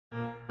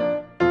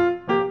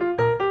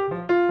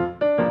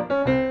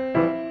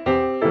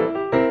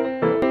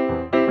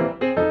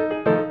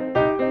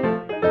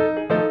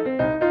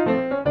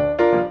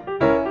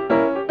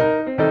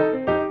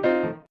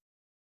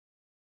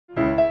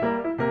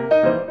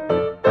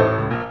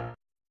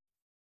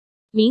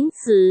名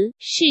词，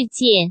事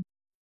件。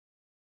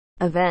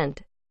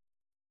event,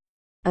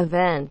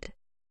 event.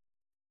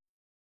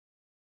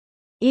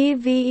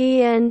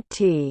 event,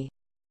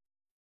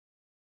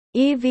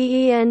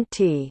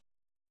 event.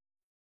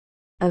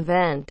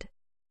 event.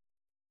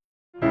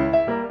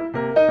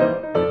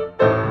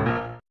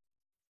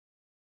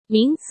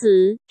 名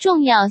词，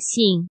重要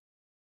性。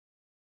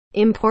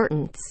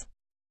importance,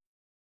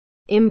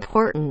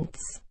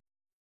 importance.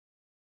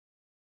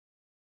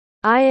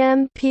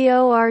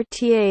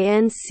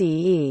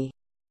 importance,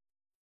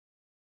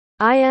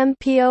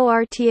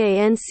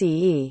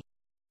 importance.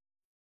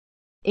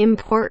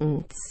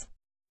 importance.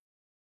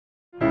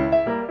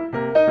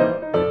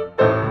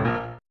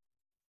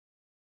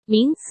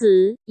 名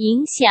词，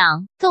影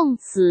响；动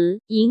词，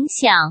影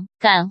响、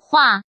感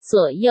化、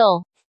左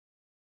右。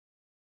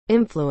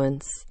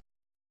influence,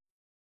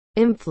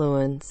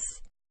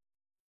 influence.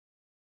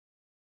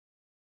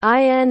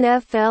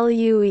 influence,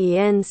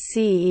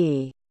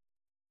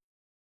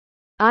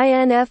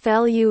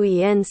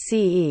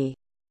 influence.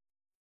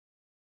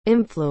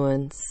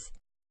 influence.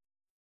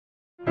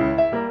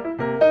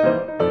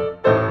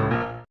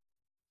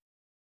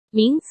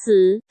 名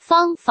词，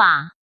方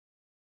法。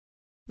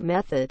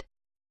method,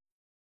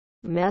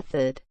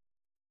 method.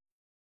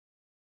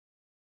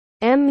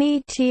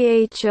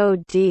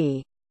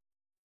 method,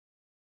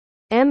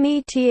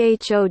 method.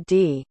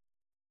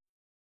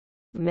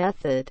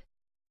 method.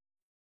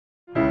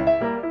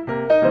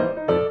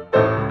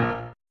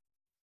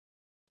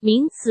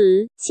 名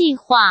词，计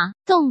划；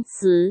动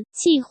词，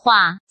计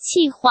划、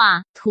气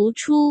化、突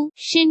出、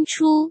伸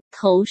出、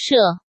投射。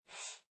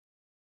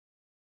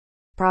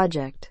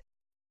project,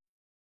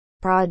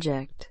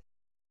 project.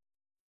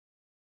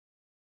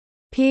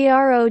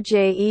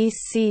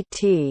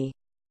 project,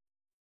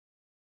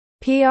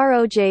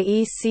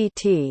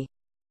 project.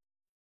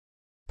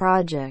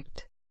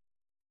 project.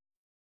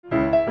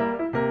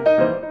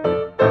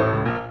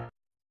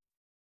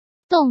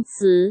 动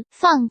词，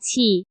放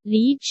弃、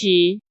离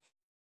职。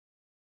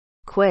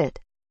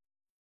quit,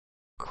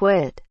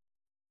 quit.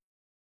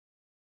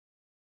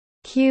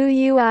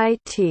 quit,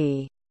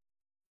 quit.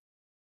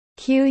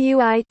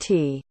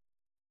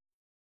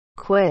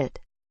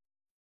 quit.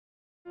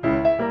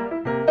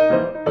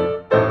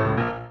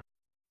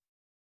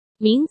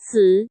 名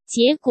词，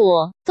结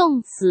果；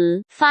动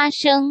词，发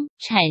生、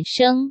产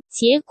生、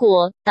结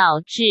果、导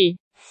致。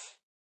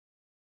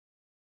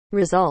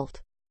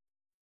result,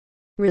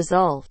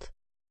 result.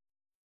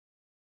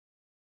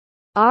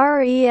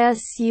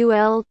 result,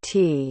 result.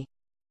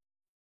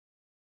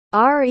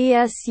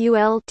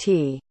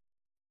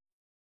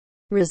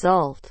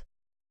 result.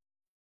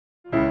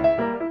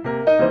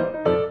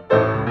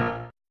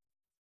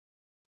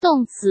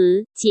 动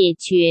词，解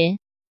决。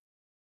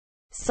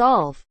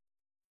solve,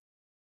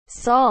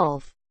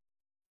 solve.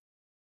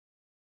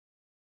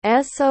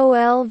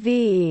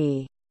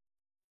 solve,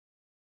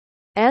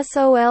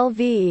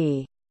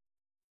 solve.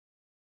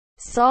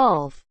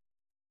 solve.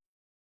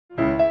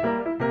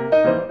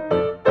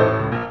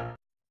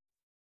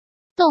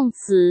 动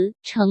词，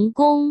成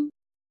功。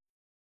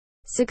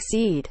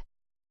succeed,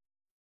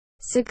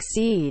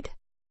 succeed.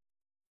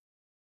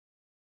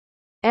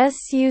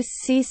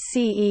 succeed,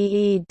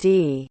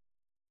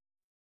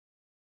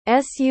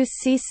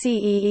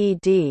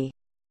 succeed.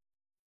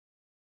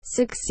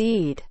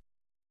 succeed.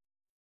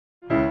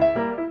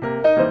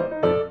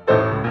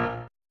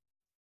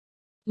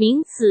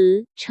 名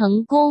词，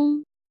成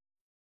功。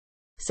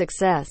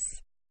success,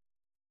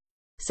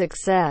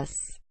 success.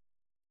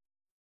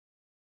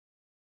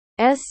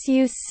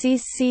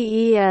 success,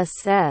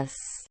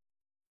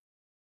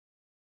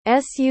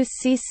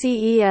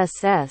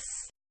 success.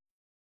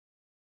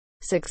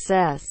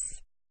 success.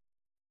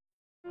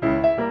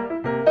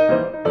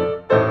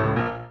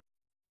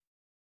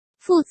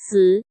 副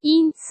词，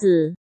因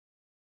此。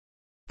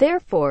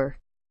therefore,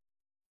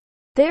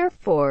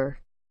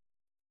 therefore.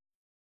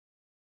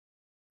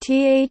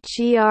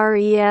 therefore,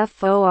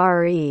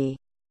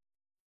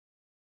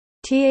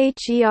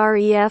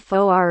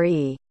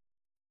 therefore.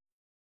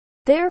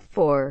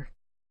 therefore.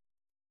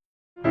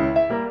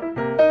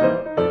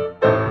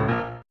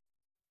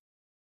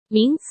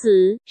 名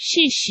词，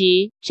事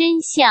实、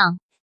真相。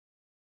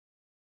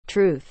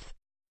truth,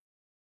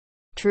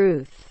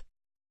 truth.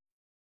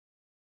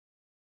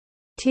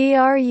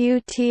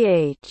 truth,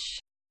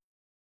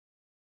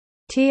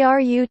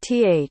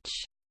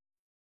 truth.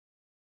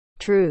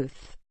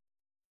 truth.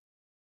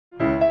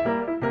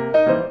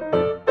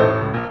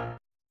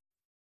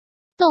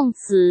 动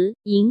词，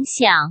影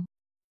响。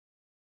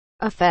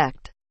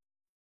affect,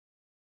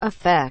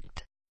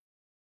 affect.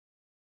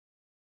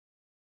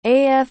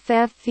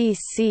 affect,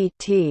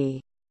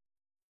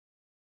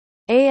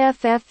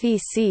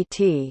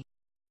 affect.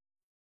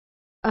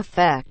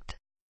 affect.